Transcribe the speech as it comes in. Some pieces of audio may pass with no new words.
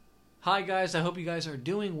Hi guys, I hope you guys are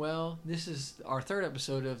doing well. This is our third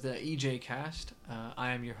episode of the EJ Cast. I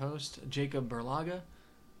am your host, Jacob Berlaga.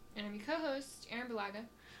 And I'm your co-host, Aaron Balaga.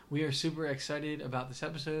 We are super excited about this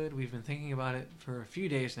episode. We've been thinking about it for a few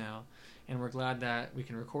days now, and we're glad that we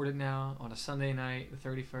can record it now on a Sunday night, the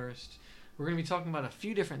 31st. We're going to be talking about a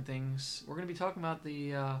few different things. We're going to be talking about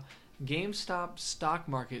the GameStop stock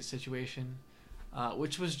market situation,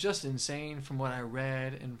 which was just insane from what I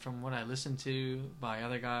read and from what I listened to by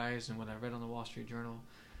other guys and what I read on the Wall Street Journal.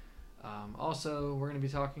 Also, we're going to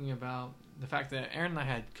be talking about the fact that Aaron and I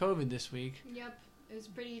had COVID this week. Yep, it was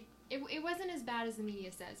pretty. It wasn't as bad as the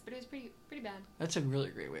media says, but it was pretty bad. That's a really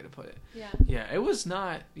great way to put it. Yeah. Yeah, it was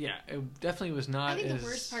not. Yeah, it definitely was not. I think the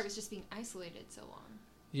worst part was just being isolated so long.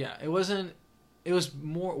 Yeah, it wasn't. It was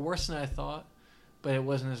worse than I thought, but it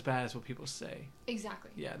wasn't as bad as what people say.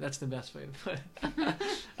 Exactly. Yeah, that's the best way to put it.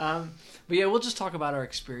 But yeah, we'll just talk about our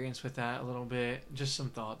experience with that a little bit, just some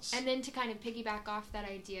thoughts. And then to kind of piggyback off that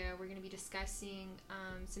idea, we're going to be discussing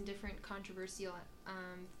some different controversial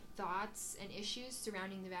thoughts and issues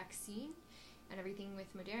surrounding the vaccine and everything with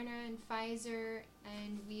Moderna and Pfizer.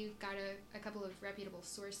 And we've got a couple of reputable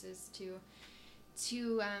sources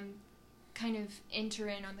to kind of enter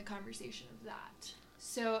in on the conversation of that.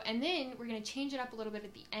 So, and then we're going to change it up a little bit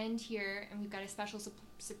at the end here, and we've got a special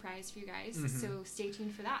surprise for you guys, so stay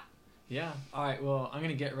tuned for that. Yeah. All right, well, I'm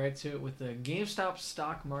going to get right to it with the GameStop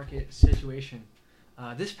stock market situation.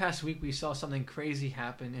 This past week, we saw something crazy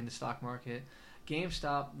happen in the stock market.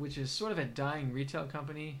 GameStop, which is sort of a dying retail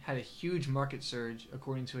company, had a huge market surge,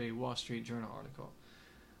 according to a Wall Street Journal article.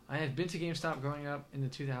 I had been to GameStop growing up in the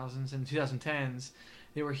 2000s and 2010s.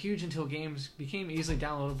 They were huge until games became easily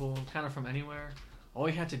downloadable kind of from anywhere. All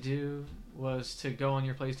you had to do was to go on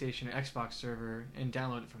your PlayStation or Xbox server and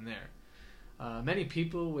download it from there. Many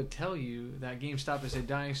people would tell you that GameStop is a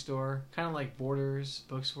dying store, kind of like Borders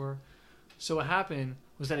bookstore. So what happened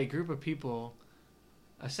was that a group of people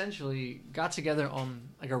essentially got together on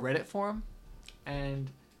like a Reddit forum, and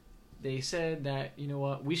they said that, you know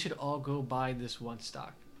what, we should all go buy this one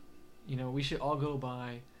stock. You know, we should all go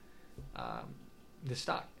buy the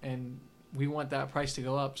stock, and we want that price to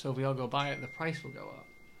go up, so if we all go buy it, the price will go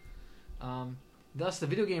up. Thus, the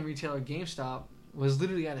video game retailer GameStop was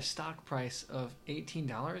literally at a stock price of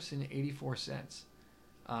 $18.84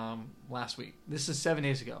 last week. This is 7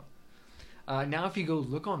 days ago. Now, if you go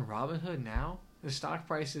look on Robinhood now, the stock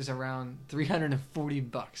price is around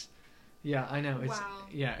 $340. Yeah, I know. Wow.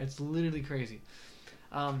 It's literally crazy.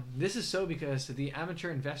 This is so because the amateur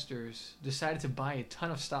investors decided to buy a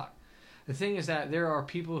ton of stock. The thing is that there are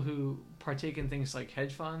people who partake in things like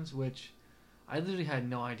hedge funds, which I literally had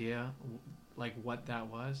no idea like what that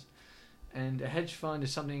was. And a hedge fund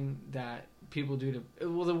is something that people do to,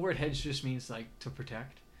 well, the word hedge just means like to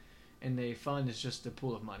protect, and a fund is just a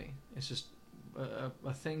pool of money. It's just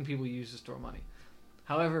a thing people use to store money.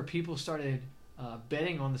 However, people started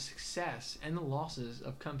betting on the success and the losses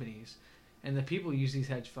of companies, and the people use these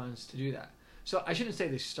hedge funds to do that. So I shouldn't say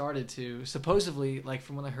they started to. Supposedly, like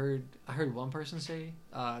from what I heard one person say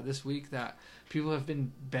this week that people have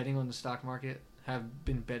been betting on the stock market, have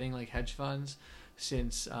been betting like hedge funds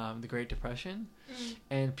since the Great Depression,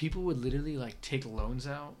 and people would literally like take loans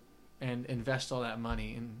out and invest all that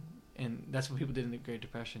money, and that's what people did in the Great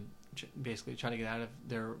Depression, basically try to get out of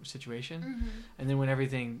their situation. And then when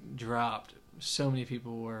everything dropped, so many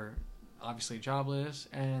people were obviously jobless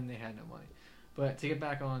and they had no money. But to get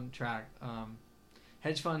back on track,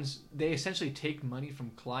 hedge funds, they essentially take money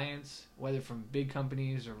from clients, whether from big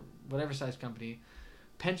companies or whatever size company,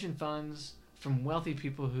 pension funds from wealthy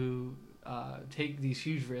people who take these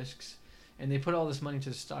huge risks, and they put all this money to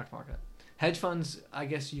the stock market. Hedge funds, I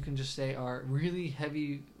guess you can just say, are really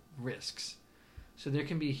heavy risks. So there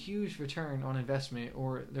can be a huge return on investment,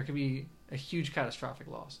 or there can be a huge catastrophic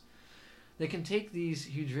loss. They can take these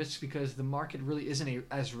huge risks because the market really isn't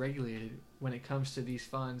as regulated when it comes to these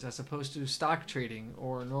funds as opposed to stock trading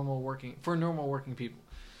or normal working people.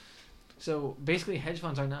 So basically, hedge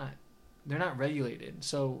funds they're not regulated.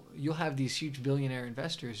 So you'll have these huge billionaire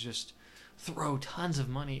investors just throw tons of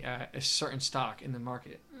money at a certain stock in the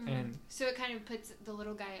market, and so it kind of puts the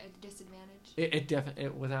little guy at a disadvantage. It definitely,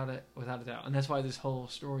 without a doubt, and that's why this whole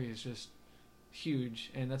story is just huge,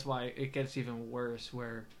 and that's why it gets even worse.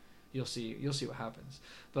 Where you'll see what happens,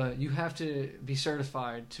 but you have to be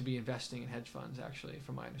certified to be investing in hedge funds. Actually,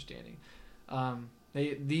 from my understanding,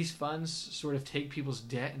 these funds sort of take people's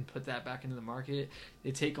debt and put that back into the market.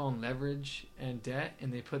 They take on leverage and debt,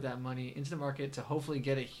 and they put that money into the market to hopefully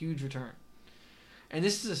get a huge return. And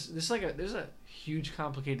there's a huge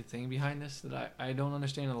complicated thing behind this that I don't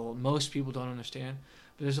understand, and most people don't understand.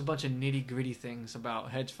 But there's a bunch of nitty gritty things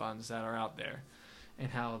about hedge funds that are out there,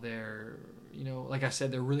 and how they're, like I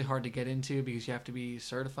said, they're really hard to get into because you have to be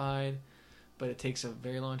certified, but it takes a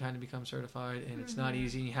very long time to become certified, and it's not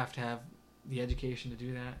easy. You have to have the education to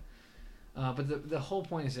do that. But the whole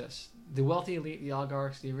point is this: the wealthy elite, the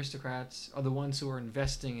oligarchs, the aristocrats are the ones who are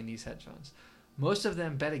investing in these hedge funds. Most of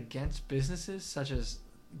them bet against businesses such as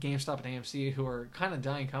GameStop and AMC, who are kind of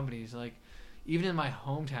dying companies. Like, even in my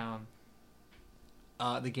hometown,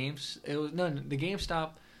 the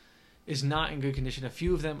GameStop is not in good condition. A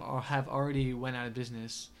few of them have already went out of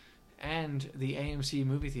business, and the AMC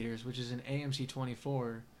movie theaters, which is an AMC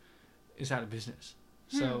 24, is out of business.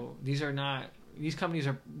 So these companies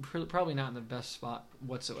are probably not in the best spot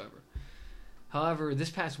whatsoever. However, this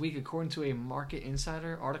past week, according to a Market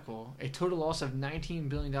Insider article, a total loss of $19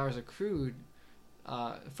 billion accrued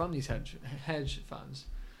from these hedge funds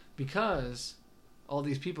because all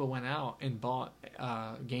these people went out and bought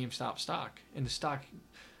GameStop stock, and the stock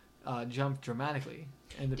jumped dramatically.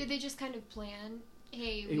 And did they just kind of plan,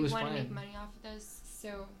 hey, we want to make money off of this,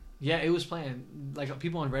 so... Yeah, it was planned. Like,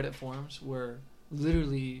 people on Reddit forums were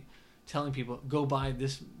literally telling people, go buy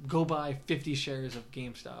 50 shares of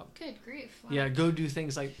GameStop. Good grief. Wow. Yeah, go do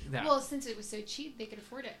things like that. Well, since it was so cheap, they could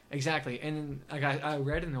afford it. Exactly. And like I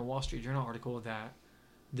read in a Wall Street Journal article that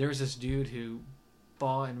there was this dude who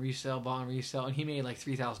bought and resell, and he made like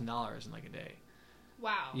 $3,000 in like a day.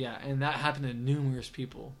 Wow. Yeah, and that happened to numerous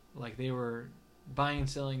people. Like, they were buying and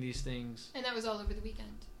selling these things. And that was all over the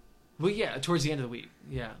weekend. Well, yeah, towards the end of the week.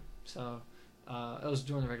 Yeah. So it was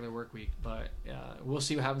during the regular work week, but we'll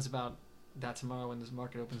see what happens about that tomorrow when this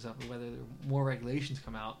market opens up, and whether more regulations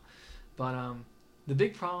come out. But the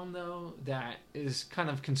big problem, though, that is kind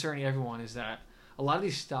of concerning everyone is that a lot of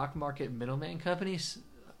these stock market middleman companies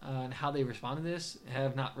and how they respond to this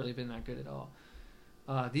have not really been that good at all.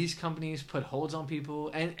 These companies put holds on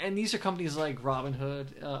people, and these are companies like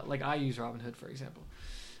Robinhood, like I use Robinhood, for example.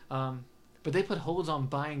 But they put holds on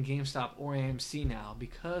buying GameStop or AMC now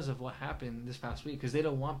because of what happened this past week, because they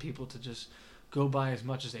don't want people to just go buy as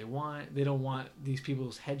much as they want. They don't want these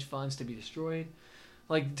people's hedge funds to be destroyed.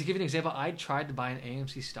 Like, to give you an example, I tried to buy an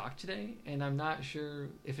AMC stock today, and I'm not sure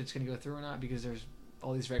if it's going to go through or not because there's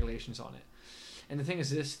all these regulations on it. And the thing is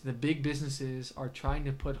this, the big businesses are trying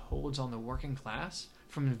to put holds on the working class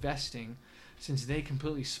from investing, since they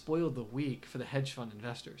completely spoiled the week for the hedge fund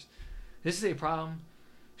investors. This is a problem.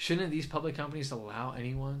 Shouldn't these public companies allow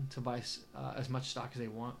anyone to buy as much stock as they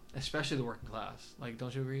want, especially the working class? Like,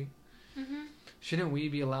 don't you agree? Mm-hmm. Shouldn't we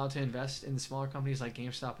be allowed to invest in the smaller companies like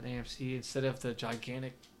GameStop and AMC instead of the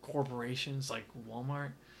gigantic corporations like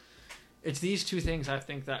Walmart? It's these two things I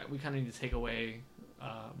think that we kind of need to take away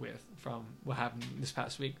from what happened this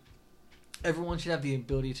past week. Everyone should have the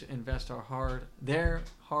ability to invest their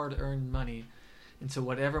hard-earned money into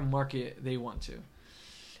whatever market they want to.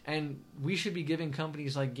 And we should be giving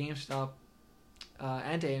companies like GameStop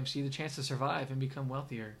and AMC the chance to survive and become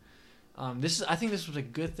wealthier. I think this was a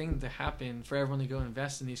good thing to happen for everyone to go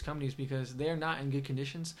invest in these companies, because they're not in good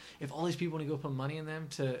conditions. If all these people want to go put money in them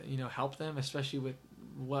to help them, especially with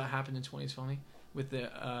what happened in 2020 with the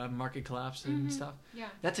market collapse and stuff,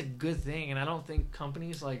 that's a good thing. And I don't think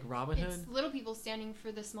companies like Robinhood... It's little people standing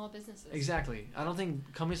for the small businesses. Exactly. I don't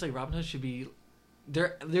think companies like Robinhood should be...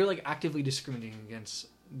 They're like actively discriminating against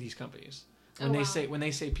these companies when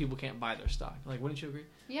they say people can't buy their stock. Like, wouldn't you agree?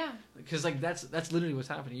 Yeah. Because like that's literally what's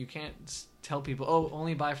happening. You can't tell people,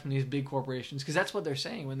 only buy from these big corporations, because that's what they're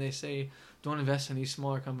saying when they say don't invest in these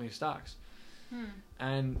smaller company stocks.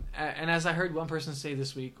 And as I heard one person say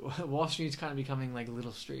this week, Wall Street's kind of becoming like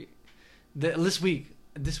Little Street. This week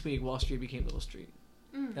Wall Street became Little Street.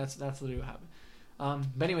 That's literally what happened.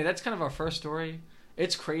 But anyway, that's kind of our first story.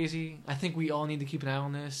 It's crazy. I think we all need to keep an eye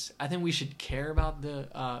on this. I think we should care about the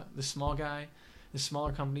small guy, the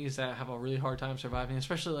smaller companies that have a really hard time surviving,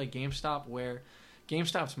 especially like GameStop, where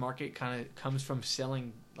GameStop's market kind of comes from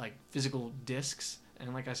selling like physical discs.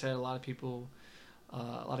 And like I said, a lot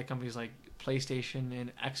of companies like PlayStation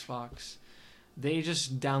and Xbox, they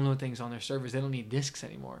just download things on their servers. They don't need discs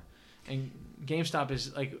anymore. And GameStop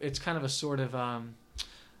is like, it's kind of a sort of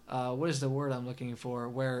what is the word I'm looking for,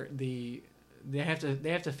 where they have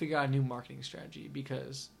to figure out a new marketing strategy,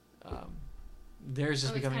 because theirs is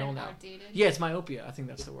becoming old now. Outdated. Yeah, it's myopia. I think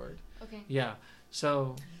that's the word. Okay. Yeah.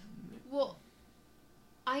 So. Well,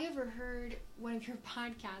 I overheard one of your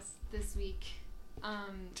podcasts this week.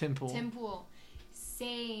 Tim Pool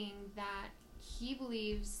saying that he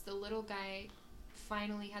believes the little guy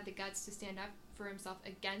finally had the guts to stand up for himself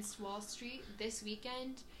against Wall Street this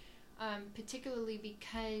weekend, particularly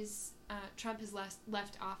because Trump has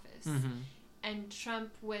left office. And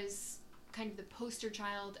Trump was kind of the poster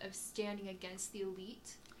child of standing against the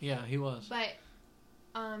elite. Yeah, he was. But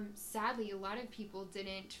sadly, a lot of people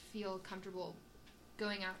didn't feel comfortable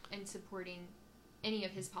going out and supporting any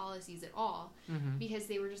of his policies at all, because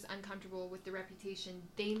they were just uncomfortable with the reputation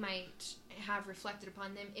they might have reflected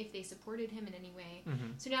upon them if they supported him in any way.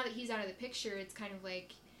 So now that he's out of the picture, it's kind of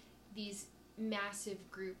like these massive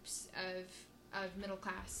groups of middle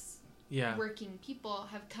class working people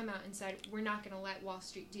have come out and said, we're not going to let Wall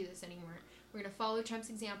Street do this anymore. We're going to follow Trump's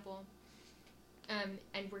example,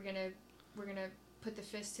 and we're going to put the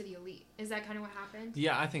fist to the elite. Is that kind of what happened?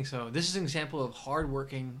 Yeah, I think so. This is an example of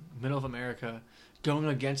hardworking middle of America going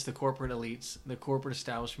against the corporate elites, the corporate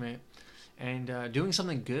establishment, and doing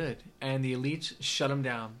something good. And the elites shut them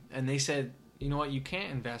down, and they said, you know what, you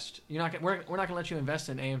can't invest. We're not going to let you invest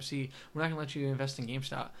in AMC. We're not going to let you invest in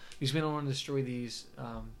GameStop because we don't want to destroy these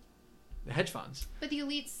the hedge funds. But the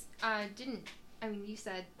elites didn't. I mean, you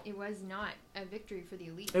said it was not a victory for the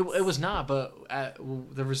elites. It was not, but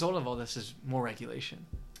the result of all this is more regulation.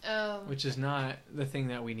 Oh. Which is not the thing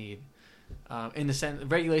that we need. In the sense,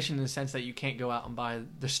 regulation in the sense that you can't go out and buy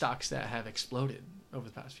the stocks that have exploded over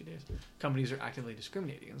the past few days. Companies are actively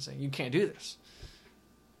discriminating and saying, you can't do this.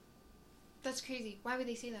 That's crazy. Why would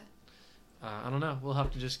they say that? I don't know. We'll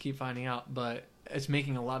have to just keep finding out. But it's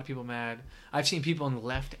making a lot of people mad. I've seen people on the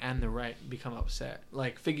left and the right become upset.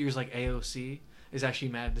 Like figures like AOC is actually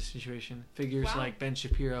mad at the situation. Figures like Ben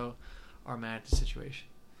Shapiro are mad at the situation.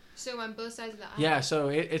 So on both sides of the aisle. Yeah, so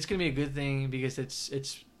it's going to be a good thing because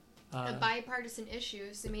it's a bipartisan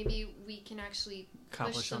issue. So maybe we can actually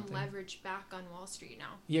push some leverage back on Wall Street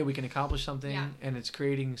now. Yeah, we can accomplish something, and it's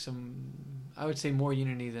creating some, I would say, more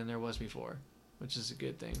unity than there was before, which is a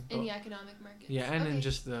good thing. In the economic markets. Yeah, and in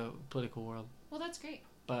just the political world. Well, that's great.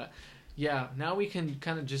 But yeah, now we can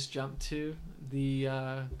kind of just jump to the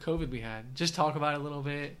COVID we had. Just talk about it a little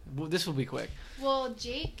bit. This will be quick. Well,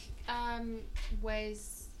 Jake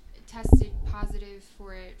was tested positive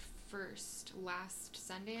for it first last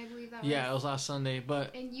Sunday, I believe that was. Yeah, it was last Sunday,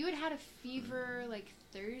 but... And you had a fever like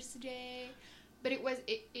Thursday, but it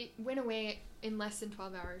went away in less than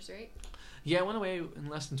 12 hours, right? Yeah, it went away in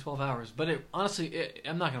less than 12 hours, but honestly,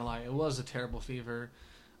 I'm not going to lie, it was a terrible fever.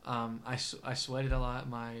 I sweated a lot.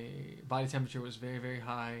 My body temperature was very, very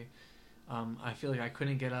high. I feel like I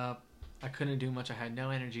couldn't get up. I couldn't do much. I had no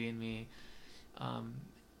energy in me.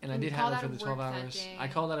 And I did have it for the 12 hours. I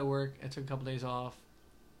called out of work. I took a couple days off.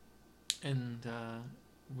 And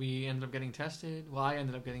we ended up getting tested. Well, I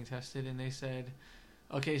ended up getting tested, and they said,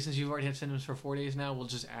 okay, since you've already had symptoms for 4 days now, we'll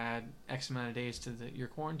just add X amount of days to your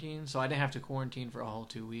quarantine. So I didn't have to quarantine for a whole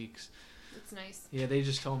 2 weeks. That's nice. Yeah, they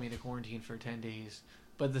just told me to quarantine for 10 days.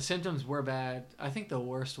 But the symptoms were bad. I think the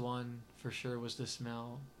worst one for sure was the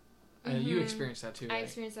smell. You experienced that too, right? I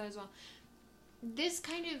experienced that as well. This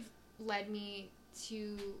kind of led me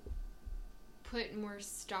to put more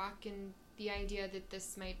stock in the idea that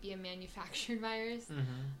this might be a manufactured virus.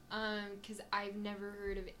 Because I've never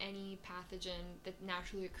heard of any pathogen that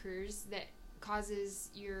naturally occurs that causes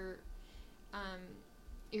your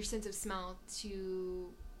sense of smell to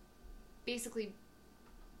basically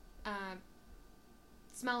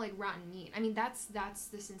smell like rotten meat. I mean, that's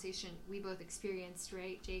the sensation we both experienced,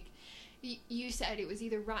 right, Jake? You said it was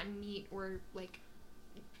either rotten meat or like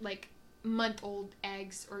month-old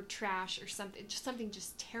eggs or trash or something,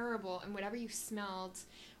 just terrible. And whatever you smelled,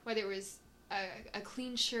 whether it was a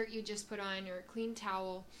clean shirt you just put on or a clean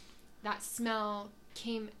towel, that smell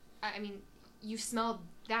came. I mean, you smelled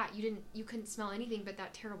that. You couldn't smell anything but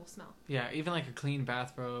that terrible smell. Yeah, even like a clean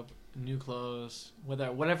bathrobe, new clothes,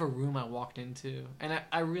 whatever room I walked into, and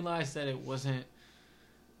I realized that it wasn't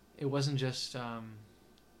just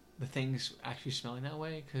the things actually smelling that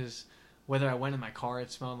way, because whether I went in my car,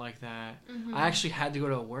 it smelled like that. I actually had to go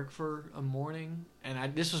to work for a morning,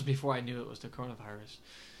 and this was before I knew it was the coronavirus,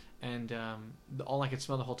 and all I could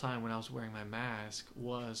smell the whole time when I was wearing my mask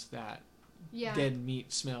was that dead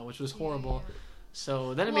meat smell, which was horrible. Yeah.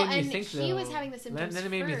 So then it made me think, though. He was having the symptoms Then it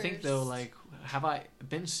made me think, though, like, have I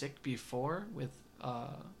been sick before with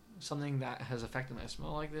something that has affected my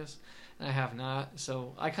smell like this? And I have not.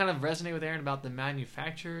 So I kind of resonate with Aaron about the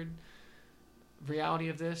manufactured reality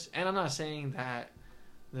of this. And I'm not saying that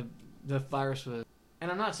the virus was...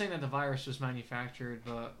 And I'm not saying that the virus was manufactured,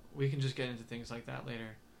 but we can just get into things like that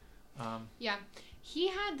later. Yeah. He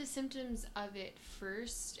had the symptoms of it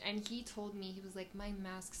first, and he told me, he was like, my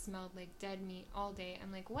mask smelled like dead meat all day.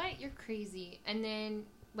 I'm like, what? You're crazy. And then,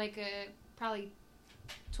 like, probably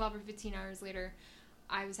 12 or 15 hours later,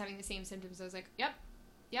 I was having the same symptoms. I was like, yep,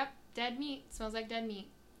 dead meat. Smells like dead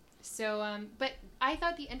meat. So, but I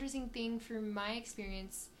thought the interesting thing from my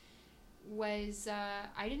experience was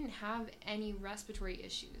I didn't have any respiratory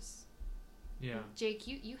issues. Yeah. Jake,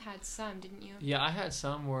 you had some, didn't you? Yeah, I had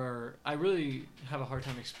some where I really have a hard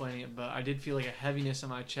time explaining it, but I did feel like a heaviness in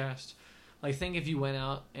my chest. Like, think if you went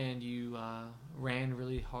out and you ran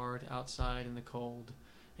really hard outside in the cold,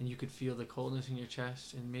 and you could feel the coldness in your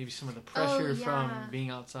chest and maybe some of the pressure from being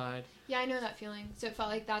outside. Yeah, I know that feeling. So it felt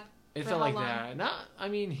like that. It felt like that.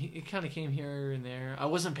 It kind of came here and there. I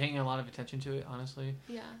wasn't paying a lot of attention to it, honestly.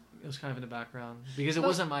 Yeah. It was kind of in the background because it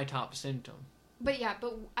wasn't my top symptom. But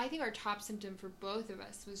I think our top symptom for both of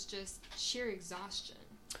us was just sheer exhaustion.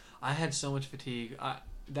 I had so much fatigue.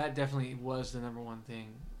 That definitely was the number one thing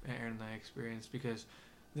Aaron and I experienced, because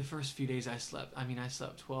the first few days I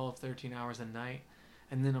slept 12, 13 hours a night,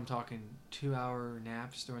 and then I'm talking 2-hour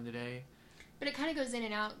naps during the day. But it kind of goes in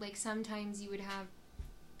and out. Like, sometimes you would have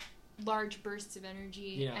large bursts of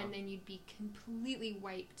energy, and then you'd be completely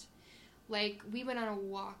wiped. Like, we went on a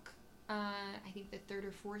walk, I think the third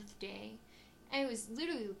or fourth day, and it was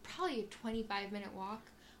literally probably a 25-minute walk.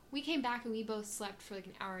 We came back and we both slept for like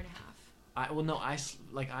an hour and a half. I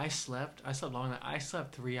slept long. I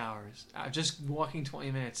slept 3 hours, just walking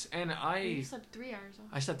 20 minutes, and You slept 3 hours.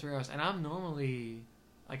 I slept 3 hours, and I'm normally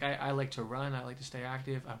like I like to run. I like to stay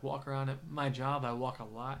active. I walk around. At my job, I walk a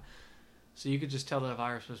lot, so you could just tell that the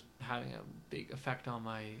virus was having a big effect on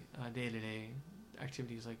my day-to-day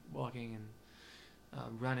activities, like walking and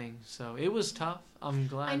running. So it was tough. I'm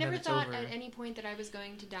glad. I never that it's thought over. at any point that I was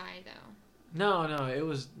going to die, though. No, it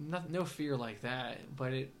was no fear like that,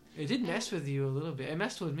 but it did mess with you a little bit. It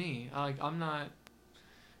messed with me. I'm not.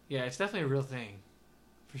 Yeah, it's definitely a real thing,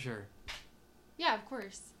 for sure. Yeah, of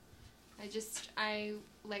course. I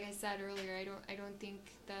like I said earlier, I don't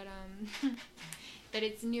think that that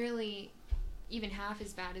it's nearly even half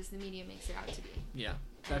as bad as the media makes it out to be. Yeah,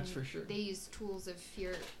 that's for sure. They use tools of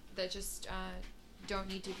fear that just don't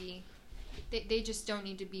need to be. They just don't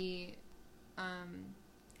need to be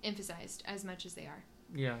emphasized as much as they are.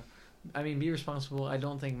 Yeah. I mean, be responsible. I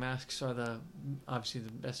don't think masks are obviously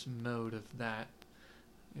the best mode of that.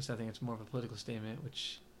 Because I think it's more of a political statement,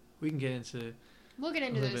 which we can get into. We'll get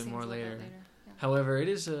into a those little bit things more a little later. bit later. Yeah. However, it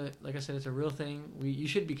is like I said, it's a real thing. You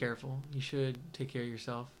should be careful. You should take care of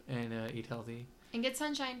yourself and eat healthy. And get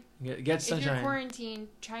sunshine. Get sunshine. If you're quarantined,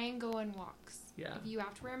 try and go on walks. Yeah. If you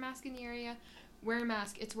have to wear a mask in the area, wear a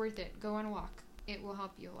mask. It's worth it. Go on a walk. It will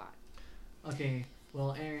help you a lot. Okay.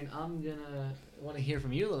 Well, Aaron, I'm gonna want to hear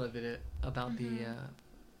from you a little bit about the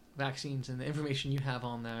vaccines and the information you have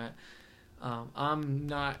on that. I'm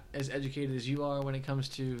not as educated as you are when it comes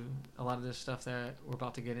to a lot of this stuff that we're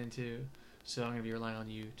about to get into, so I'm gonna be relying on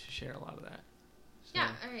you to share a lot of that. So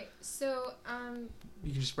yeah. All right. So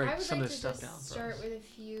you can just break some of this stuff down. Start with a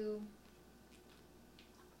few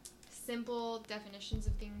simple definitions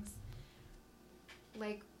of things.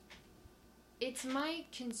 Like, it's my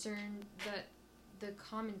concern that the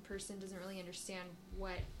common person doesn't really understand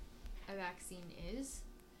what a vaccine is,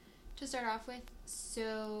 to start off with.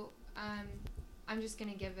 So I'm just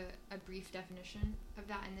going to give a brief definition of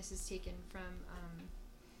that, and this is taken from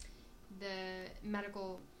the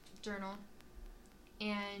medical journal.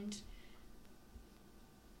 And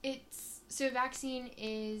a vaccine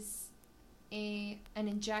is an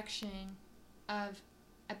injection of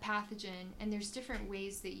a pathogen, and there's different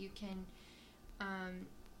ways that you can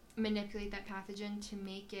manipulate that pathogen to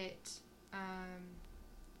make it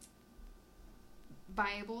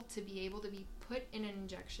viable to be able to be put in an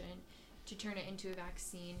injection to turn it into a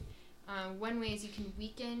vaccine. One way is you can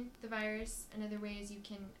weaken the virus. Another way is you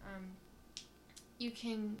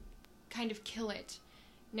can kind of kill it.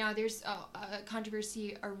 Now, there's a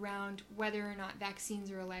controversy around whether or not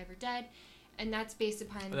vaccines are alive or dead, and that's based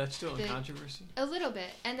upon... But that's still a controversy? A little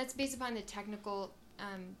bit, and that's based upon the technical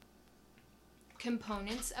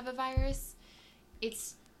components of a virus.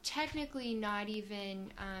 It's technically not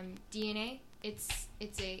even DNA. It's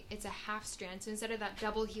a half strand. So instead of that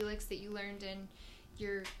double helix that you learned in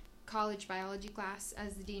your college biology class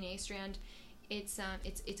as the DNA strand, it's a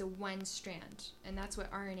one strand, and that's what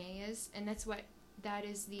RNA is, and that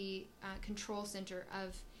is the control center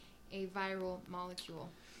of a viral molecule.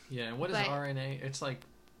 Yeah, and what is RNA? It's like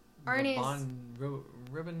RNA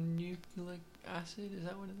ribonucleic acid. Is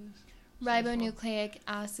that what it is? Ribonucleic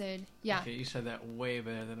acid. Yeah. Okay, you said that way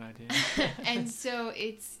better than I did. And so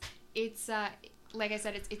it's like I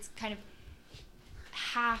said, it's kind of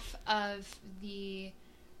half of the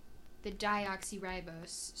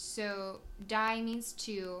deoxyribose. So di means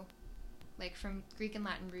two, like from Greek and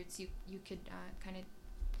Latin roots, you could kind of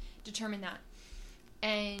determine that.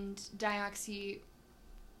 And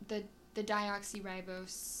the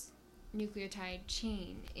deoxyribose nucleotide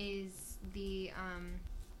chain is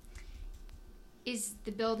is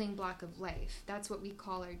the building block of life. That's what we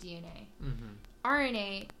call our DNA. Mm-hmm.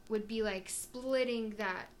 RNA would be like splitting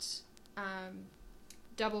that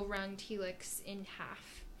double-runged helix in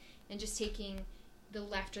half and just taking the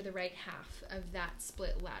left or the right half of that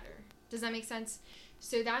split ladder. Does that make sense?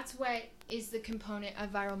 So that's what is the component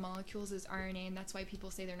of viral molecules is RNA, and that's why people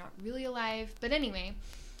say they're not really alive. But anyway,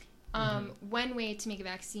 one way to make a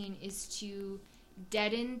vaccine is to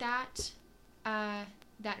deaden that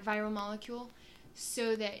viral molecule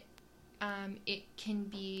so that it can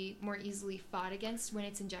be more easily fought against when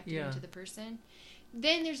it's injected into the person.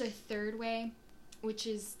 Then there's a third way, which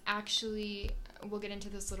is actually, we'll get into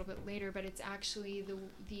this a little bit later, but it's actually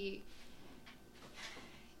the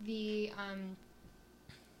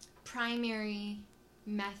primary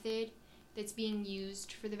method that's being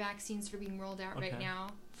used for the vaccines that are being rolled out right now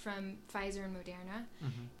from Pfizer and Moderna.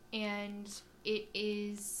 And it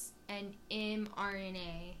is an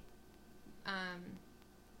mRNA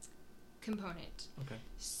component.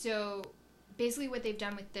 So basically what they've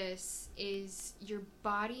done with this is your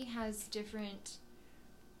body has different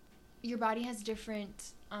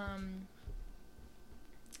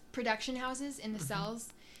production houses in the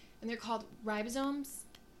cells, and they're called ribosomes,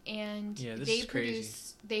 and they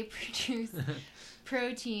produce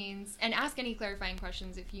proteins. And ask any clarifying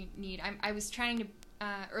questions if you need. I was trying to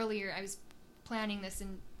earlier, I was planning this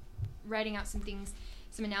and writing out some things,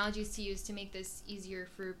 some analogies to use to make this easier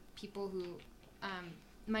for people who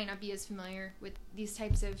might not be as familiar with these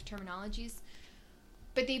types of terminologies.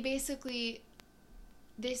 But they basically,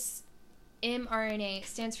 this mRNA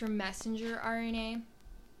stands for messenger RNA,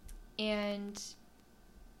 and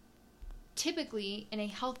typically in a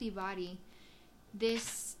healthy body,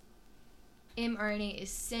 this mRNA is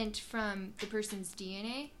sent from the person's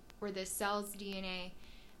DNA or the cell's DNA,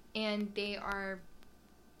 and they are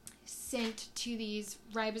sent to these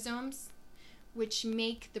ribosomes, which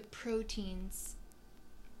make the proteins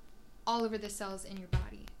all over the cells in your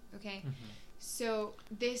body, okay? So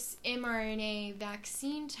this mRNA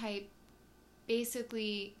vaccine type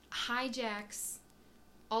basically hijacks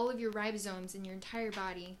all of your ribosomes in your entire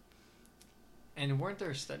body. And weren't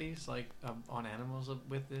there studies like on animals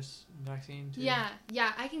with this vaccine too? Yeah,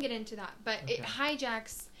 I can get into that, but it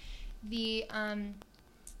hijacks the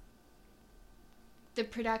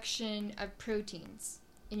production of proteins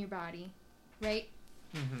in your body, right?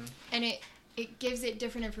 And it gives it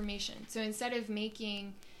different information. So instead of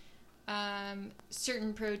making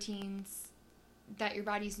certain proteins that your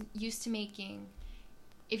body's used to making,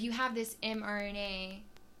 if you have this mRNA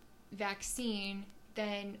vaccine,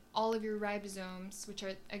 then all of your ribosomes, which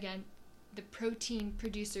are, again, the protein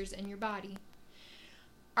producers in your body,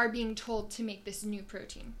 are being told to make this new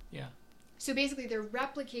protein. So basically, they're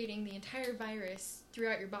replicating the entire virus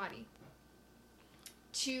throughout your body.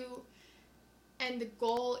 And the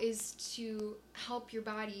goal is to help your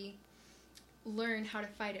body learn how to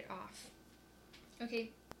fight it off.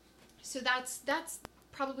 Okay, so that's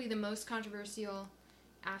probably the most controversial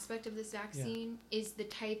aspect of this vaccine, is the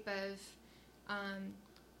type of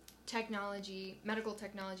technology, medical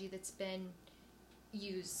technology, that's been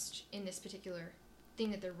used in this particular thing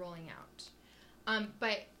that they're rolling out.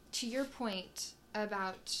 But to your point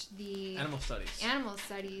about the animal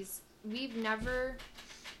studies, we've never.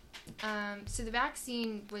 So the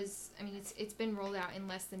vaccine was, it's been rolled out in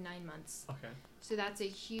less than 9 months. So that's a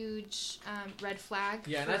huge red flag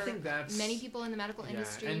for and I think that's many people in the medical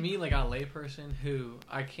industry. And me, like a layperson who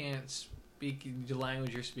I can't speak the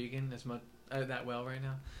language you're speaking as much that well right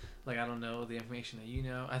now. Like, I don't know the information that you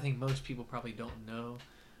know. I think most people probably don't know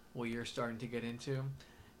what you're starting to get into.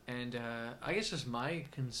 And I guess just my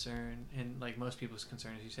concern, and like most people's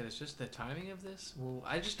concern, as you said, is just the timing of this. Well,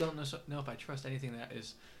 I just don't know if I trust anything that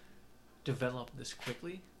is developed this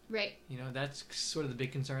quickly. Right. That's sort of the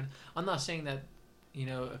big concern. I'm not saying that,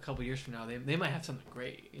 a couple years from now, they might have something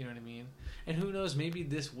great, you know what I mean? And who knows, maybe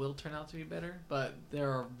this will turn out to be better, but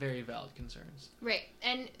there are very valid concerns. Right.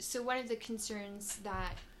 And so one of the concerns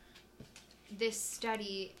that this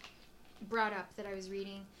study brought up that I was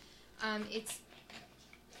reading,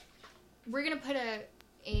 we're going to put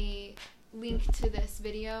a link to this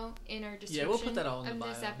video in our description we'll put that all in the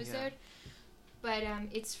bio, this episode. But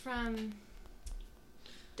it's from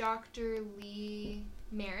Dr. Lee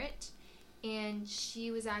Merritt, and she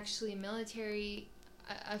was actually a military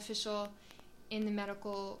official in the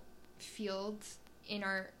medical field in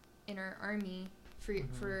our army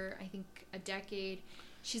for I think a decade.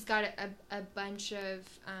 She's got a bunch of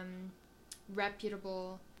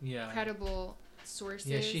reputable, credible sources.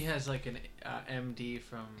 Yeah, she has like an MD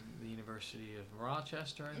from the University of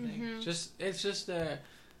Rochester, I think. It's just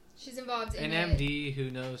She's involved in an MD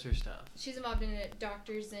who knows her stuff. She's involved in a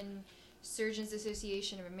Doctors and Surgeons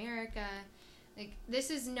Association of America. Like,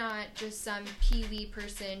 this is not just some peewee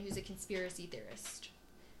person who's a conspiracy theorist.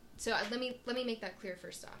 So let me make that clear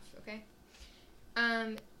first off, okay?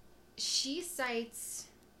 She cites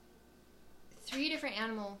 3 different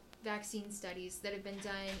animal vaccine studies that have been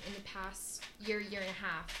done in the past year and a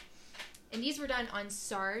half. And these were done on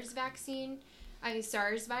SARS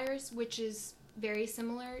virus, which is very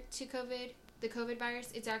similar to the COVID virus.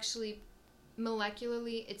 It's actually,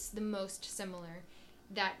 molecularly, it's the most similar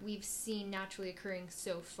that we've seen naturally occurring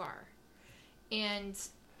so far. And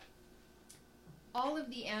all of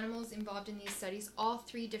the animals involved in these studies, all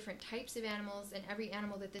 3 different types of animals, and every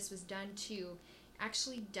animal that this was done to,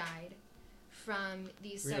 actually died from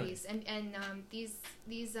these studies. And these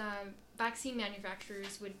vaccine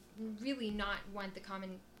manufacturers would really not want the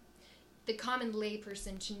common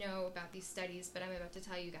layperson to know about these studies, but I'm about to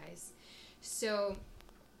tell you guys. So,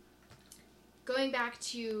 going back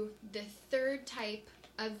to the 3rd type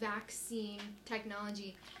of vaccine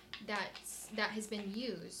technology that has been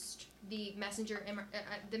used, the messenger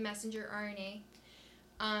RNA,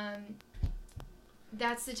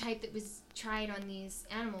 that's the type that was tried on these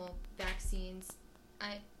animal vaccines,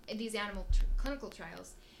 these animal clinical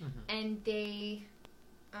trials, and they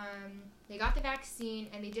got the vaccine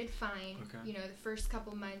and they did fine. Okay. You know, the first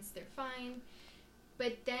couple months they're fine,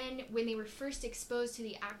 but then when they were first exposed to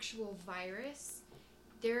the actual virus,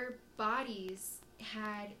 their bodies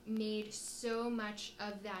had made so much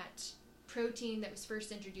of that protein that was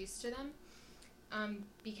first introduced to them,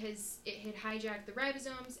 because it had hijacked the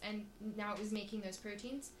ribosomes and now it was making those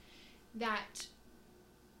proteins, that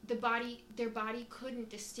their body couldn't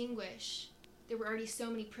distinguish. There were already so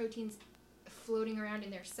many proteins floating around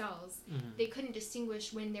in their cells. They couldn't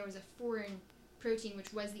distinguish when there was a foreign protein,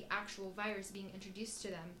 which was the actual virus being introduced to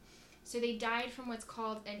them. So they died from what's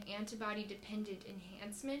called an antibody-dependent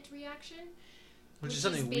enhancement reaction. Which is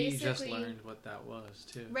something we just learned what that was,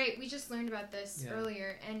 too. Right, we just learned about this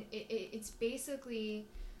earlier, and it's basically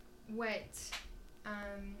what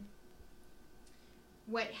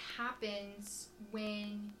happens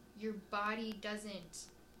when your body doesn't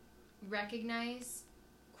recognize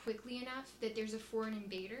quickly enough that there's a foreign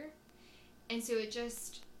invader, and so it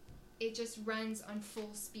just runs on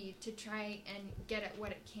full speed to try and get at what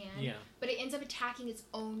it can. Yeah. But it ends up attacking its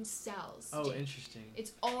own cells. Oh, interesting.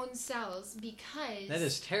 Its own cells, because that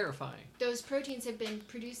is terrifying. Those proteins have been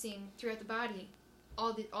producing throughout the body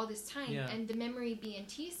all this time, and the memory B and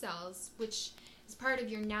T cells, which is part of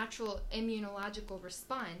your natural immunological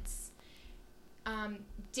response,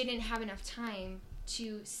 didn't have enough time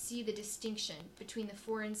to see the distinction between the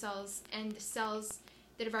foreign cells and the cells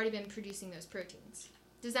that have already been producing those proteins.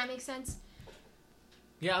 Does that make sense?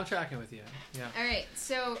 Yeah, I'm tracking with you. Yeah. All right.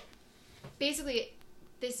 So, basically,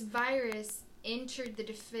 this virus entered the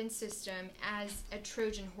defense system as a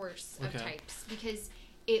Trojan horse of types, because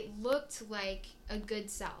it looked like a good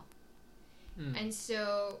cell. And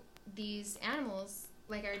so these animals,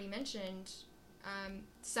 like I already mentioned,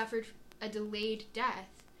 suffered a delayed death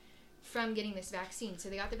from getting this vaccine. So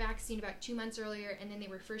they got the vaccine about 2 months earlier, and then they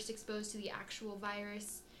were first exposed to the actual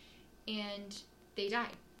virus, and they died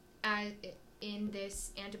in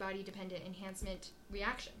this antibody-dependent enhancement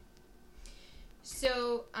reaction.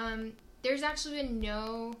 So there's actually been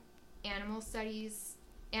no animal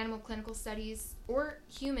clinical studies, or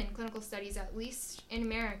human clinical studies, at least in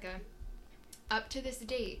America, up to this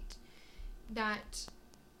date, that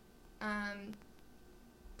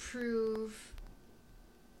prove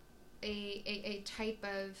a type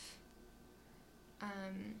of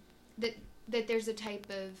that there's a type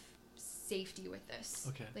of safety with this.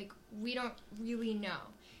 Okay. Like, we don't really know.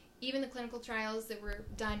 Even the clinical trials that were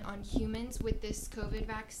done on humans with this COVID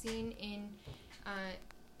vaccine in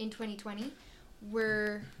 2020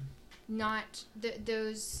 were not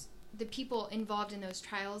the people involved in those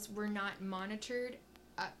trials were not monitored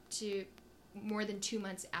up to more than 2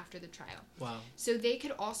 months after the trial. Wow. So they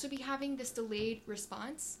could also be having this delayed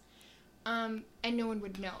response, and no one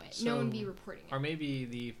would know it. So, no one would be reporting it. Or maybe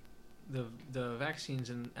the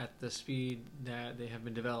vaccines at the speed that they have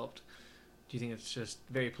been developed, do you think it's just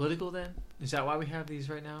very political then? Is that why we have these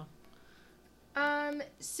right now?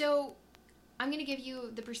 So I'm going to give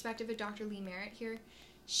you the perspective of Dr. Lee Merritt here.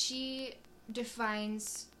 She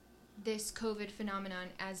defines this COVID phenomenon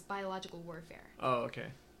as biological warfare. Oh, okay.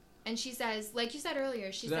 And she says, like you said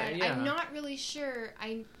earlier, I'm not really sure.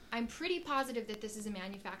 I'm pretty positive that this is a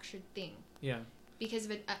manufactured thing. Yeah. Because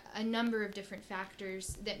of a number of different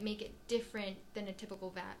factors that make it different than a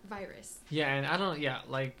typical virus. Yeah, and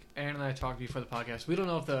like Aaron and I talked before the podcast, we don't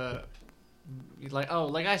know if like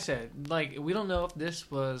I said, like we don't know if this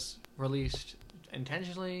was released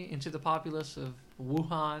intentionally into the populace of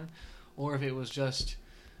Wuhan, or if it was just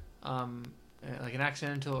like an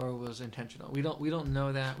accidental or it was intentional. We don't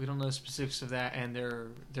know that. We don't know the specifics of that, and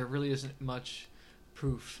there really isn't much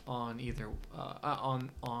proof on either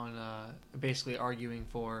basically arguing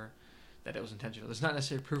for that it was intentional. There's not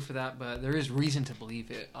necessarily proof for that, but there is reason to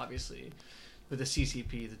believe it. Obviously, with the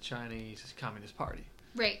CCP, the Chinese Communist Party.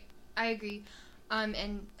 Right, I agree,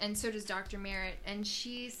 and so does Dr. Merritt, and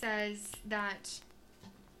she says that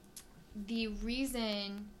the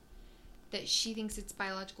reason that she thinks it's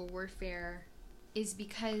biological warfare is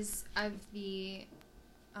because of the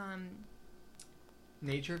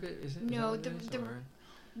nature of it. Is it? No, is the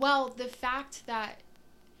fact that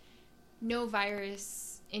no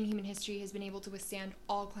virus in human history has been able to withstand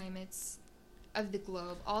all climates of the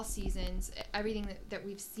globe, all seasons, everything that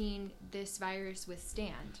we've seen this virus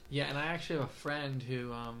withstand. Yeah, and I actually have a friend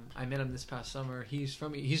who I met him this past summer. He's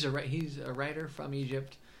a writer from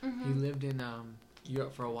Egypt. Mm-hmm. He lived in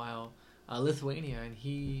Europe for a while, Lithuania, and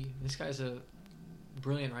this guy's a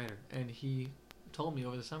brilliant writer, and he told me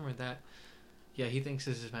over the summer that he thinks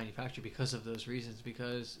this is manufactured because of those reasons,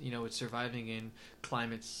 because it's surviving in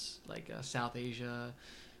climates like South Asia,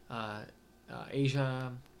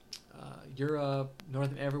 Asia, Europe,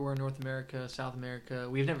 everywhere, North America, South America.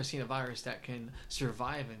 We've never seen a virus that can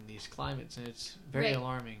survive in these climates, and it's very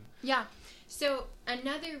alarming. Yeah. So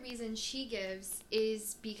another reason she gives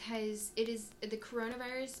is because it is the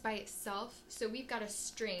coronavirus by itself. So we've got a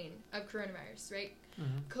strain of coronavirus, right?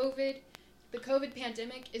 Mm-hmm. The COVID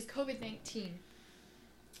pandemic is COVID-19.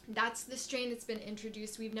 That's the strain that's been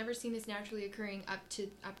introduced. We've never seen this naturally occurring up to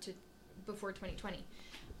before 2020.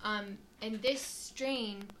 And this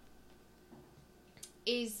strain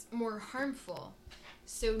is more harmful.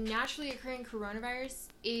 So naturally occurring coronavirus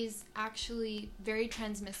is actually very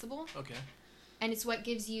transmissible. Okay. And it's what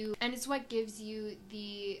gives you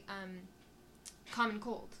the common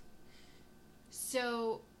cold.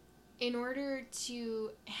 So in order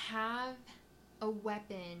to have a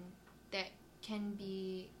weapon that can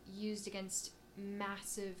be used against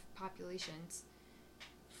massive populations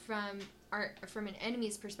from an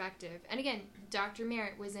enemy's perspective, and again, Dr.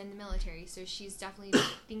 Merritt was in the military, so she's definitely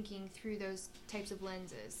thinking through those types of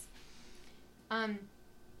lenses,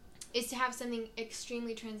 is to have something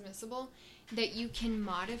extremely transmissible that you can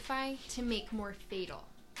modify to make more fatal.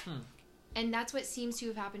 And that's what seems to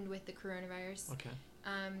have happened with the coronavirus. Okay.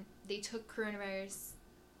 They took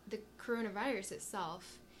the coronavirus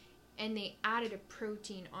itself, and they added a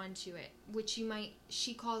protein onto it, which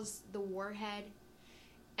she calls the warhead.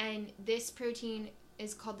 And this protein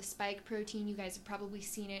is called the spike protein. You guys have probably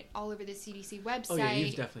seen it all over the CDC website. Oh yeah,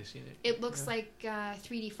 you've definitely seen it. It looks like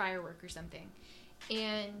 3D firework or something.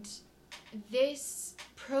 And this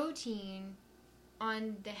protein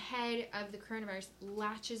on the head of the coronavirus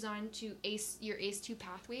latches onto your ACE2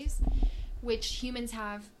 pathways, which humans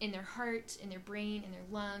have in their heart, in their brain, in their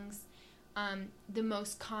lungs. The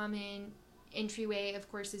most common entryway,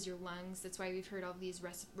 of course, is your lungs. That's why we've heard all of these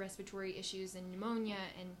respiratory issues and pneumonia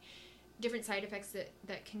and different side effects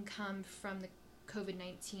that can come from the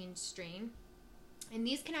COVID-19 strain. And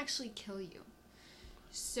these can actually kill you.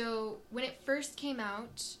 So when it first came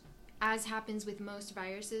out, as happens with most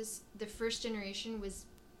viruses, the first generation was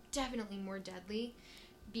definitely more deadly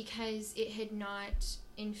because it had not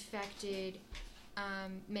infected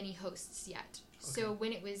many hosts yet. Okay. So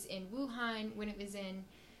when it was in Wuhan, when it was in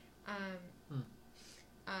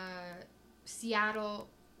Seattle,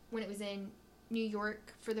 when it was in New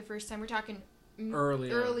York for the first time, we're talking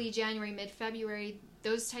early January, mid-February,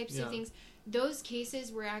 those types of things, those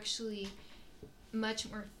cases were actually much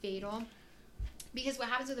more fatal. Because what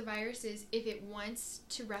happens with a virus is if it wants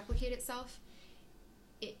to replicate itself,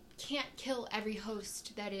 it can't kill every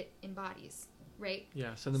host that it embodies, right?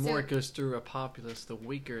 Yeah, so the more it goes through a populace, the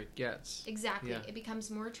weaker it gets. Exactly. Yeah. It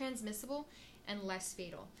becomes more transmissible and less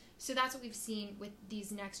fatal. So that's what we've seen with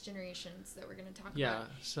these next generations that we're going to talk about. Yeah,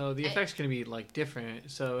 so the effect's going to be like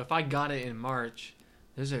different. So if I got it in March,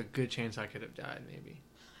 there's a good chance I could have died maybe.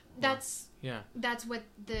 That's what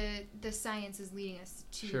the science is leading us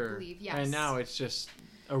to believe. Yes. And now it's just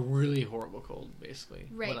a really horrible cold, basically.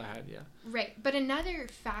 Right. What I had, Right. But another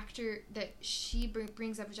factor that she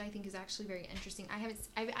brings up, which I think is actually very interesting, I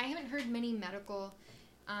haven't heard many medical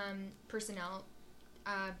personnel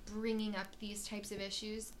bringing up these types of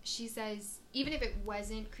issues. She says even if it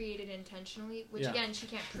wasn't created intentionally, which again she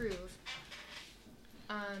can't prove,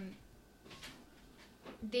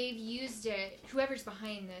 they've used it, whoever's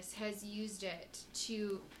behind this has used it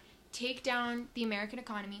to take down the American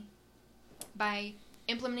economy by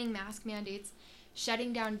implementing mask mandates,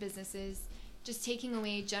 shutting down businesses, just taking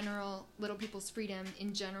away general little people's freedom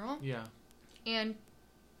in general. Yeah. And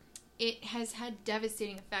it has had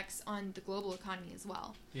devastating effects on the global economy as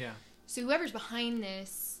well. Yeah. So whoever's behind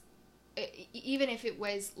this, even if it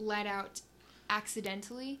was let out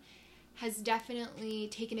accidentally, has definitely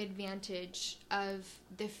taken advantage of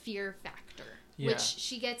the fear factor, which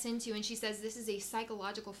she gets into, and she says this is a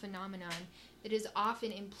psychological phenomenon that is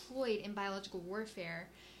often employed in biological warfare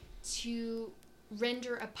to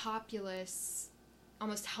render a populace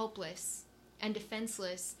almost helpless and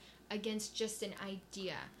defenseless against just an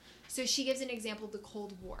idea. So she gives an example of the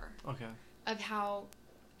Cold War. Okay. Of how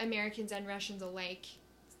Americans and Russians alike,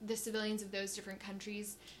 the civilians of those different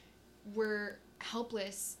countries, were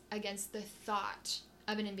helpless against the thought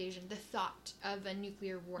of an invasion, the thought of a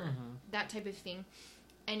nuclear war, that type of thing.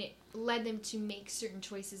 And it led them to make certain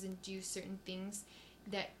choices and do certain things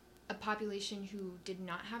that a population who did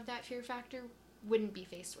not have that fear factor wouldn't be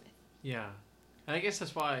faced with. Yeah. And I guess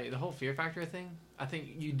that's why the whole fear factor thing, I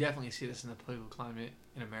think you definitely see this in the political climate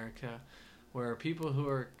in America, where people who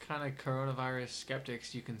are kind of coronavirus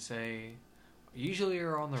skeptics, you can say, usually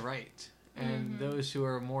are on the right. And those who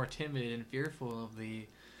are more timid and fearful of the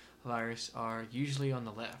virus are usually on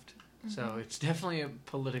the left. So it's definitely a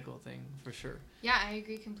political thing, for sure. Yeah, I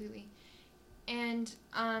agree completely. And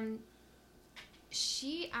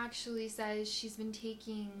she actually says she's been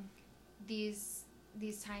taking these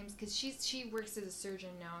times, because she works as a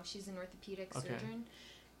surgeon now. She's an orthopedic surgeon.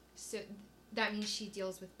 So that means she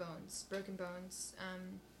deals with bones, broken bones,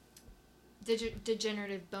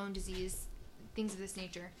 degenerative bone disease, things of this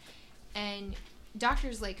nature. And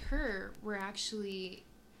doctors like her were actually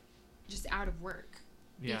just out of work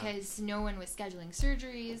because no one was scheduling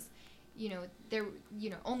surgeries.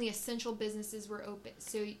 Only essential businesses were open.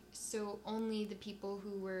 So only the people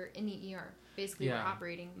who were in the ER basically were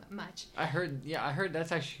operating much. I heard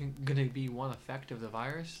that's actually going to be one effect of the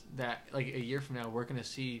virus, that like a year from now we're going to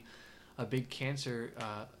see a big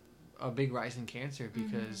rise in cancer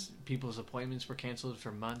because people's appointments were canceled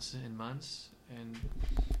for months and months. And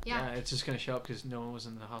it's just going to show up because no one was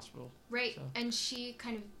in the hospital. Right. So. And she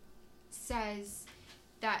kind of says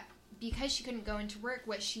that because she couldn't go into work,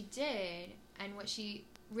 what she did, and what she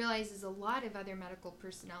realizes a lot of other medical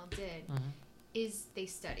personnel did, is they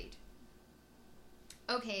studied.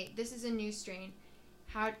 Okay, this is a new strain.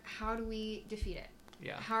 How do we defeat it?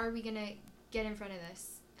 Yeah. How are we going to get in front of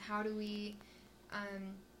this? How do we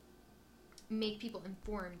make people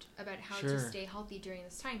informed about how to stay healthy during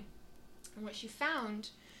this time? And what she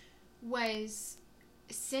found was,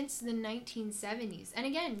 since the 1970s, and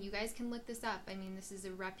again, you guys can look this up. I mean, this is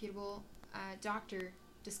a reputable doctor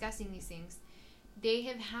discussing these things. They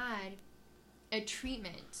have had a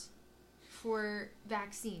treatment for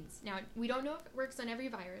vaccines. Now, we don't know if it works on every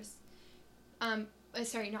virus. Not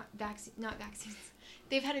vaccines.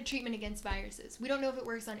 They've had a treatment against viruses. We don't know if it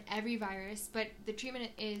works on every virus, but the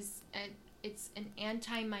treatment is it's an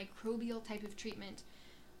antimicrobial type of treatment,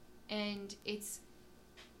 and it's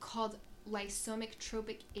called lysomic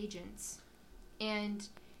tropic agents. And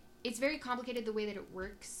it's very complicated the way that it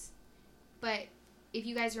works, but if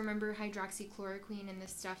you guys remember hydroxychloroquine and the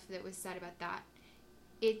stuff that was said about that,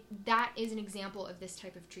 that is an example of this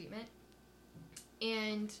type of treatment.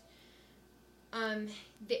 And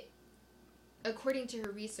according to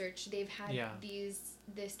her research, they've had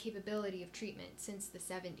this capability of treatment since the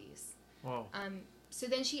 70s. Whoa. So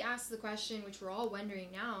then she asked the question, which we're all wondering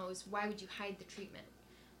now, is why would you hide the treatment?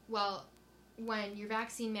 Well, when your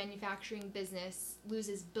vaccine manufacturing business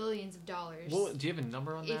loses billions of dollars... Well, do you have a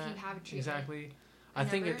number on that? If you have a treatment. Exactly. I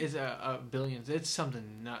think it is a billions. It's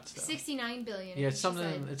something nuts, though. 69 billion. Yeah, it's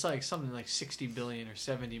something. It's like something like 60 billion or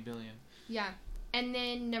 70 billion. Yeah. And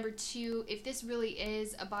then number 2, if this really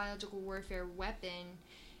is a biological warfare weapon,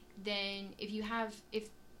 then if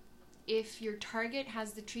your target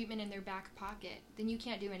has the treatment in their back pocket, then you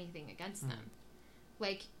can't do anything against them.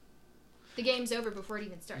 Like, the game's over before it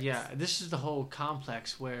even starts. Yeah, this is the whole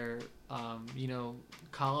complex where,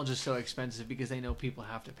 college is so expensive because they know people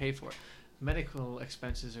have to pay for it. Medical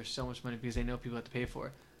expenses are so much money because they know people have to pay for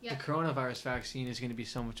it. Yep. The coronavirus vaccine is going to be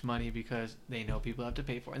so much money because they know people have to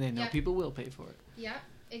pay for it, and they know people will pay for it. Yeah,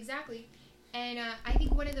 exactly. And I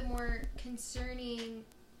think one of the more concerning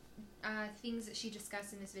things that she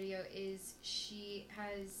discussed in this video is she's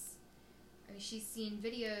seen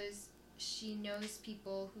videos. She knows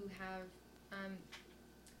people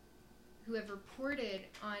who have reported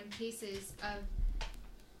on cases of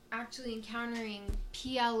actually encountering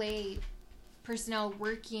PLA personnel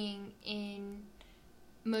working in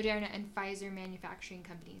Moderna and Pfizer manufacturing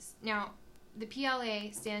companies. Now, the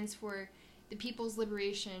PLA stands for the People's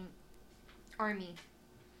Liberation Army.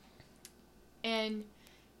 And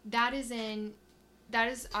that is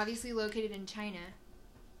obviously located in China.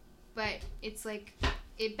 But it's like,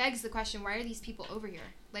 it begs the question, why are these people over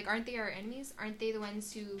here? Like, aren't they our enemies? Aren't they the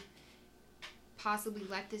ones who possibly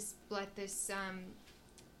let this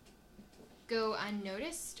go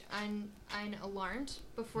unnoticed, unalarmed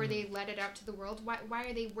before they let it out to the world? Why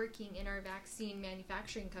are they working in our vaccine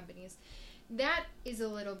manufacturing companies? That is a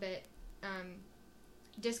little bit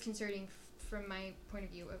disconcerting from my point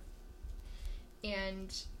of view.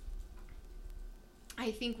 And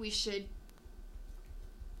I think we should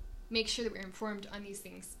make sure that we're informed on these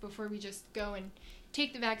things before we just go and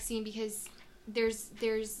take the vaccine, because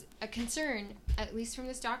there's a concern, at least from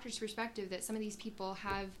this doctor's perspective, that some of these people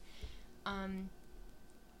have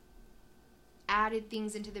added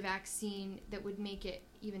things into the vaccine that would make it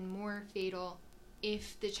even more fatal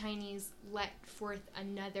if the Chinese let forth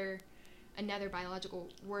another biological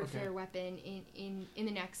warfare weapon in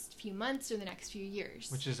the next few months or the next few years.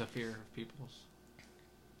 Which is a fear of people's,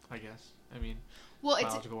 I guess. I mean, well,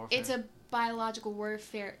 it's a biological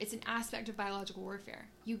warfare. It's an aspect of biological warfare.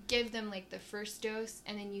 You give them like the first dose,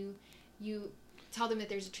 and then you tell them that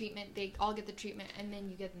there's a treatment. They all get the treatment, and then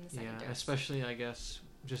you give them the second dose. Yeah, especially, I guess,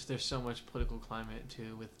 just there's so much political climate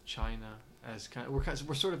too with China, as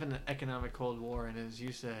we're sort of in an economic Cold War, and as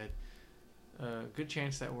you said, good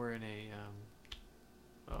chance that we're in a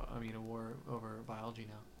war over biology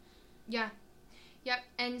now. Yeah. Yep.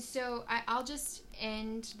 And so I'll just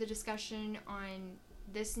end the discussion on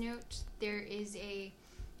this note. There is a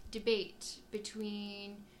debate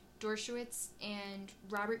between Dershowitz and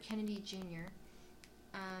Robert Kennedy Jr.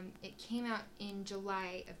 It came out in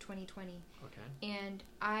July of 2020. Okay. And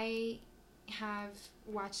I have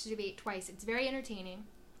watched the debate twice. It's very entertaining.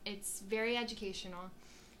 It's very educational.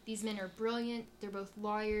 These men are brilliant. They're both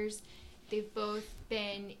lawyers. They've both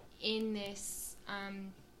been in this,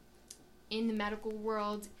 in the medical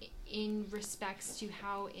world, in respects to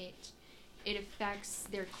how it affects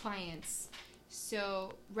their clients.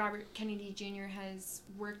 So Robert Kennedy Jr. has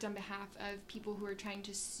worked on behalf of people who are trying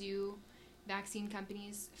to sue vaccine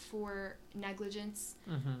companies for negligence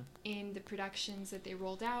in the productions that they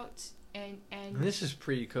rolled out. And this is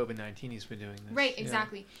pre-COVID-19 he's been doing this. Right,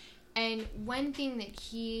 exactly. Yeah. And one thing that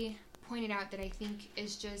he pointed out that I think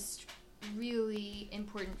is just really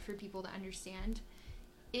important for people to understand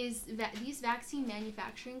is that these vaccine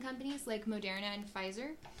manufacturing companies like Moderna and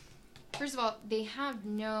Pfizer, first of all, they have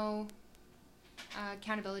no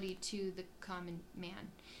accountability to the common man.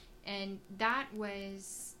 And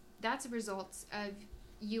that's a result of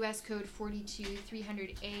U.S. Code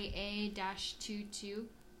 42300AA-22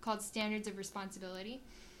 called Standards of Responsibility.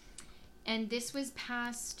 And this was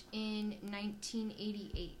passed in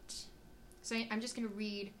 1988. So I'm just going to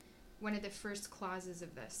read one of the first clauses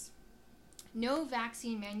of this. No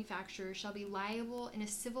vaccine manufacturer shall be liable in a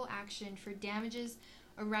civil action for damages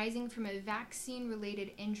arising from a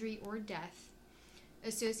vaccine-related injury or death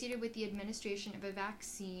associated with the administration of a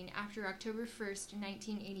vaccine after October 1st,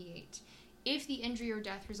 1988, if the injury or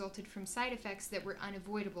death resulted from side effects that were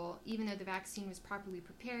unavoidable, even though the vaccine was properly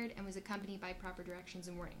prepared and was accompanied by proper directions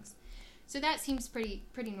and warnings. So that seems pretty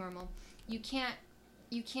normal. You can't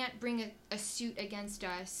bring a suit against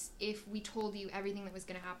us if we told you everything that was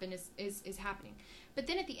going to happen is happening. But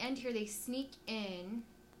then at the end here, they sneak in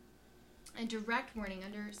a direct warning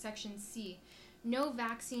under Section C. No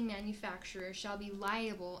vaccine manufacturer shall be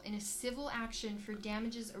liable in a civil action for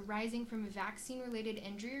damages arising from a vaccine-related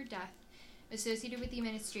injury or death associated with the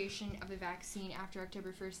administration of a vaccine after October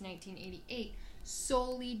 1st, 1988,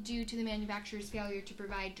 solely due to the manufacturer's failure to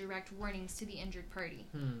provide direct warnings to the injured party.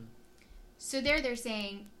 So they're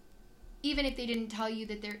saying, even if they didn't tell you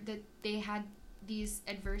that they had these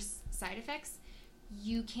adverse side effects,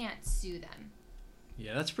 you can't sue them.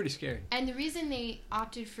 Yeah, that's pretty scary. And the reason they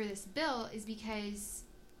opted for this bill is because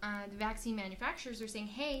the vaccine manufacturers are saying,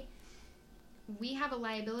 hey, we have a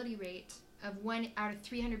liability rate of 1 out of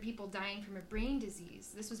 300 people dying from a brain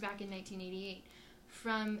disease. This was back in 1988,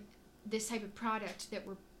 from this type of product that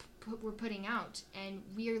we're putting out, and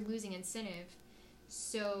we are losing incentive.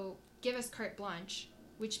 So give us carte blanche,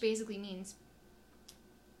 which basically means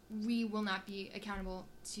we will not be accountable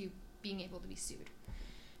to being able to be sued.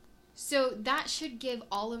 So that should give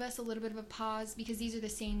all of us a little bit of a pause, because these are the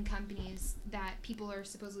same companies that people are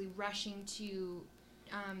supposedly rushing to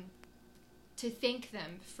thank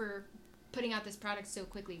them for putting out this product so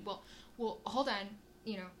quickly. Well, hold on,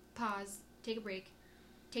 pause, take a break,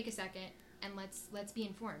 take a second, and let's be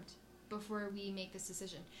informed before we make this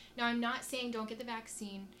decision. Now, I'm not saying don't get the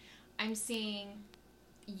vaccine. I'm saying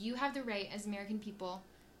you have the right as American people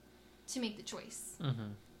to make the choice.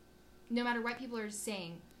 Mm-hmm. No matter what people are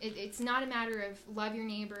saying. It's not a matter of love your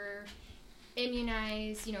neighbor,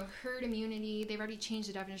 immunize, herd immunity. They've already changed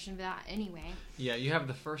the definition of that anyway. Yeah, you have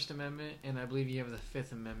the First Amendment, and I believe you have the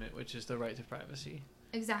Fifth Amendment, which is the right to privacy.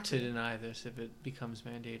 Exactly. To deny this if it becomes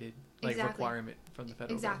mandated, requirement from the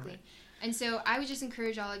federal government. And so I would just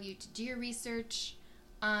encourage all of you to do your research.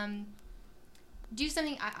 Do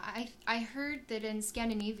something. I heard that in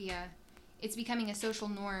Scandinavia, it's becoming a social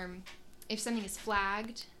norm. If something is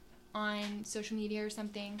flagged on social media or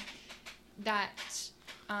something, that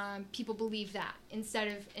people believe that instead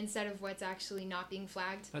of what's actually not being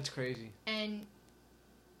flagged. That's crazy. And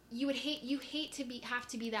you hate to have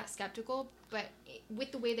to be that skeptical, but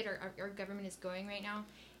with the way that our government is going right now,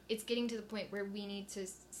 it's getting to the point where we need to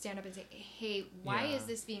stand up and say, hey, why is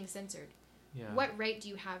this being censored? Yeah. What right do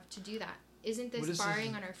you have to do that? Isn't this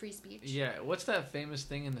barring on our free speech? Yeah. What's that famous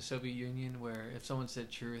thing in the Soviet Union where if someone said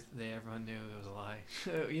truth, everyone knew it was a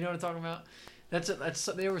lie? You know what I'm talking about?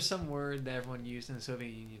 There was some word that everyone used in the Soviet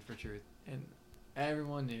Union for truth, and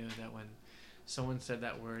everyone knew that when someone said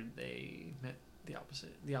that word, they meant the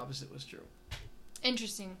opposite. The opposite was true.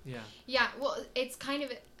 Interesting. Yeah. Yeah. Well, it's kind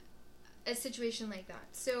of a situation like that.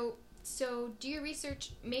 So do your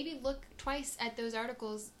research. Maybe look twice at those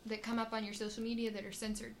articles that come up on your social media that are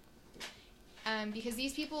censored. Because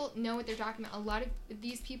these people know what they're talking about. A lot of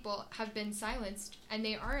these people have been silenced, and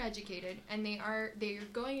they are educated, and they're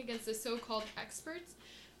going against the so-called experts,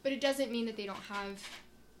 but it doesn't mean that they don't have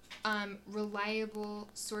reliable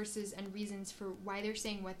sources and reasons for why they're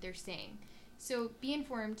saying what they're saying. So be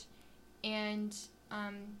informed, and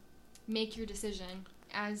make your decision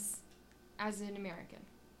as an American.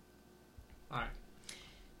 All right.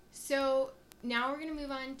 So now we're gonna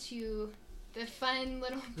move on to the fun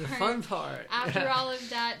little part. The fun part. After all of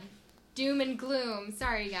that doom and gloom.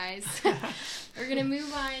 Sorry, guys. We're going to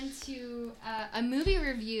move on to a movie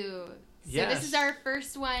review. So this is our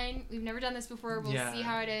first one. We've never done this before. We'll see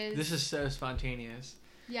how it is. This is so spontaneous.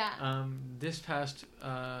 Yeah. This past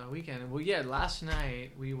weekend, last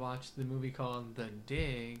night we watched the movie called The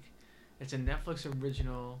Dig. It's a Netflix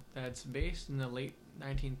original that's based in the late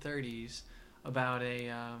 1930s. About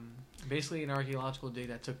basically an archaeological dig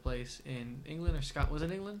that took place in England or Scotland. Was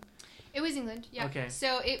it England? It was England, yeah. Okay.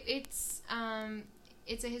 So it's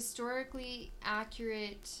a historically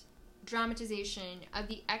accurate dramatization of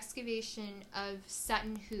the excavation of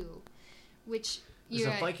Sutton Hoo, which is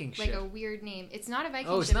a Viking ship. Like a weird name. It's not a Viking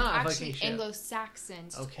ship. Oh, it's not a Viking actually ship. Anglo-Saxon.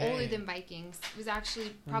 It's older than Vikings. It was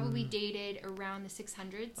actually probably dated around the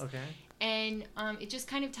 600s. Okay. And it just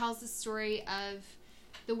kind of tells the story of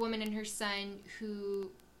the woman and her son who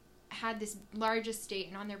had this large estate,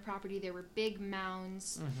 and on their property there were big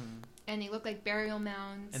mounds, and they looked like burial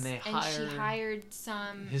mounds. And she hired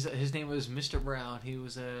some. His name was Mr. Brown. He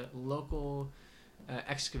was a local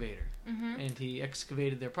excavator, and he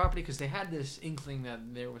excavated their property because they had this inkling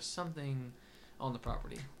that there was something on the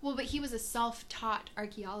property. Well, but he was a self-taught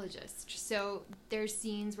archaeologist, so there's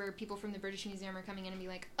scenes where people from the British Museum are coming in and be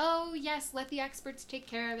like, oh yes, let the experts take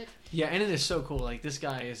care of it. Yeah, and it is so cool. Like, this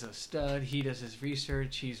guy is a stud. He does his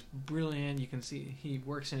research. He's brilliant. You can see he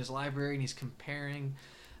works in his library, and he's comparing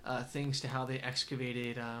things to how they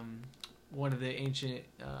excavated one of the ancient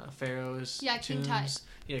pharaohs' tombs. King Tut.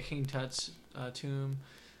 Yeah, King Tut's tomb.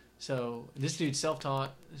 So this dude's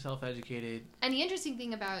self-taught, self-educated. And the interesting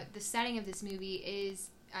thing about the setting of this movie is,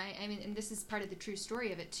 I mean, and this is part of the true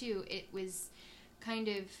story of it too, it was kind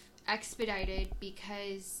of expedited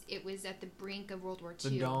because it was at the brink of World War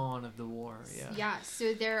II. The dawn of the war, yeah. Yeah,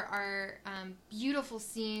 so there are beautiful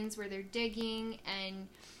scenes where they're digging, and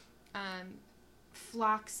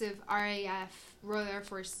flocks of RAF, Royal Air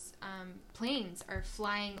Force planes are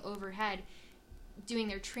flying overhead doing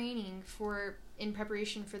their training in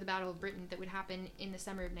preparation for the Battle of Britain that would happen in the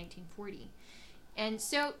summer of 1940. And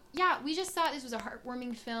so, yeah, we just thought this was a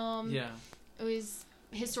heartwarming film. Yeah. It was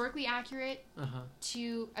historically accurate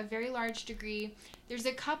to a very large degree. There's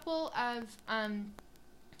a couple of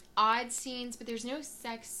odd scenes, but there's no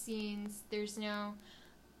sex scenes. There's no...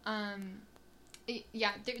 there's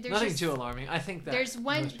nothing just, too alarming. I think that there's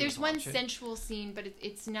one sensual scene, but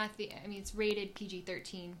it's not the... I mean, it's rated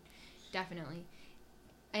PG-13, definitely.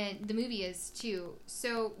 And the movie is too.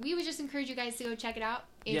 So we would just encourage you guys to go check it out.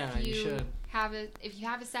 If you should. If you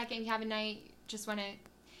have a second, if you have a night, just want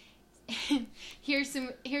to here's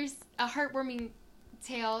a heartwarming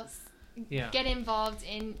tale. Yeah. Get involved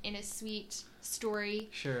in a sweet story.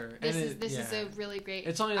 Sure. This is a really great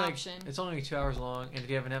option. It's only 2 hours long, and if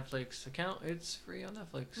you have a Netflix account, it's free on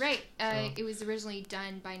Netflix. Right. It was originally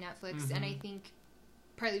done by Netflix, and I think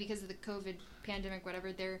partly because of the COVID pandemic,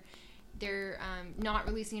 whatever, they're not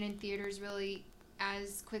releasing it in theaters really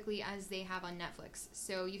as quickly as they have on Netflix.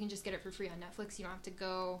 So you can just get it for free on Netflix. You don't have to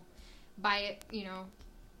go buy it,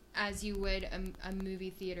 as you would a movie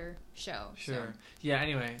theater show. Sure. So. Yeah,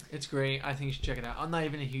 anyway, it's great. I think you should check it out. I'm not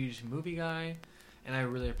even a huge movie guy, and I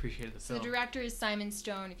really appreciated the film. The director is Simon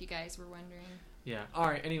Stone, if you guys were wondering. Yeah. All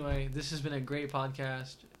right, anyway, this has been a great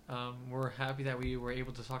podcast. We're happy that we were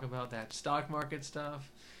able to talk about that stock market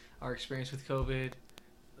stuff, our experience with COVID,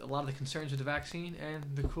 a lot of the concerns with the vaccine, and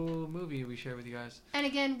the cool movie we shared with you guys. And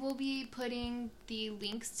again, we'll be putting the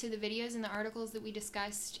links to the videos and the articles that we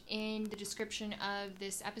discussed in the description of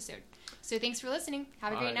this episode. So thanks for listening.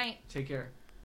 Have a great night. Take care.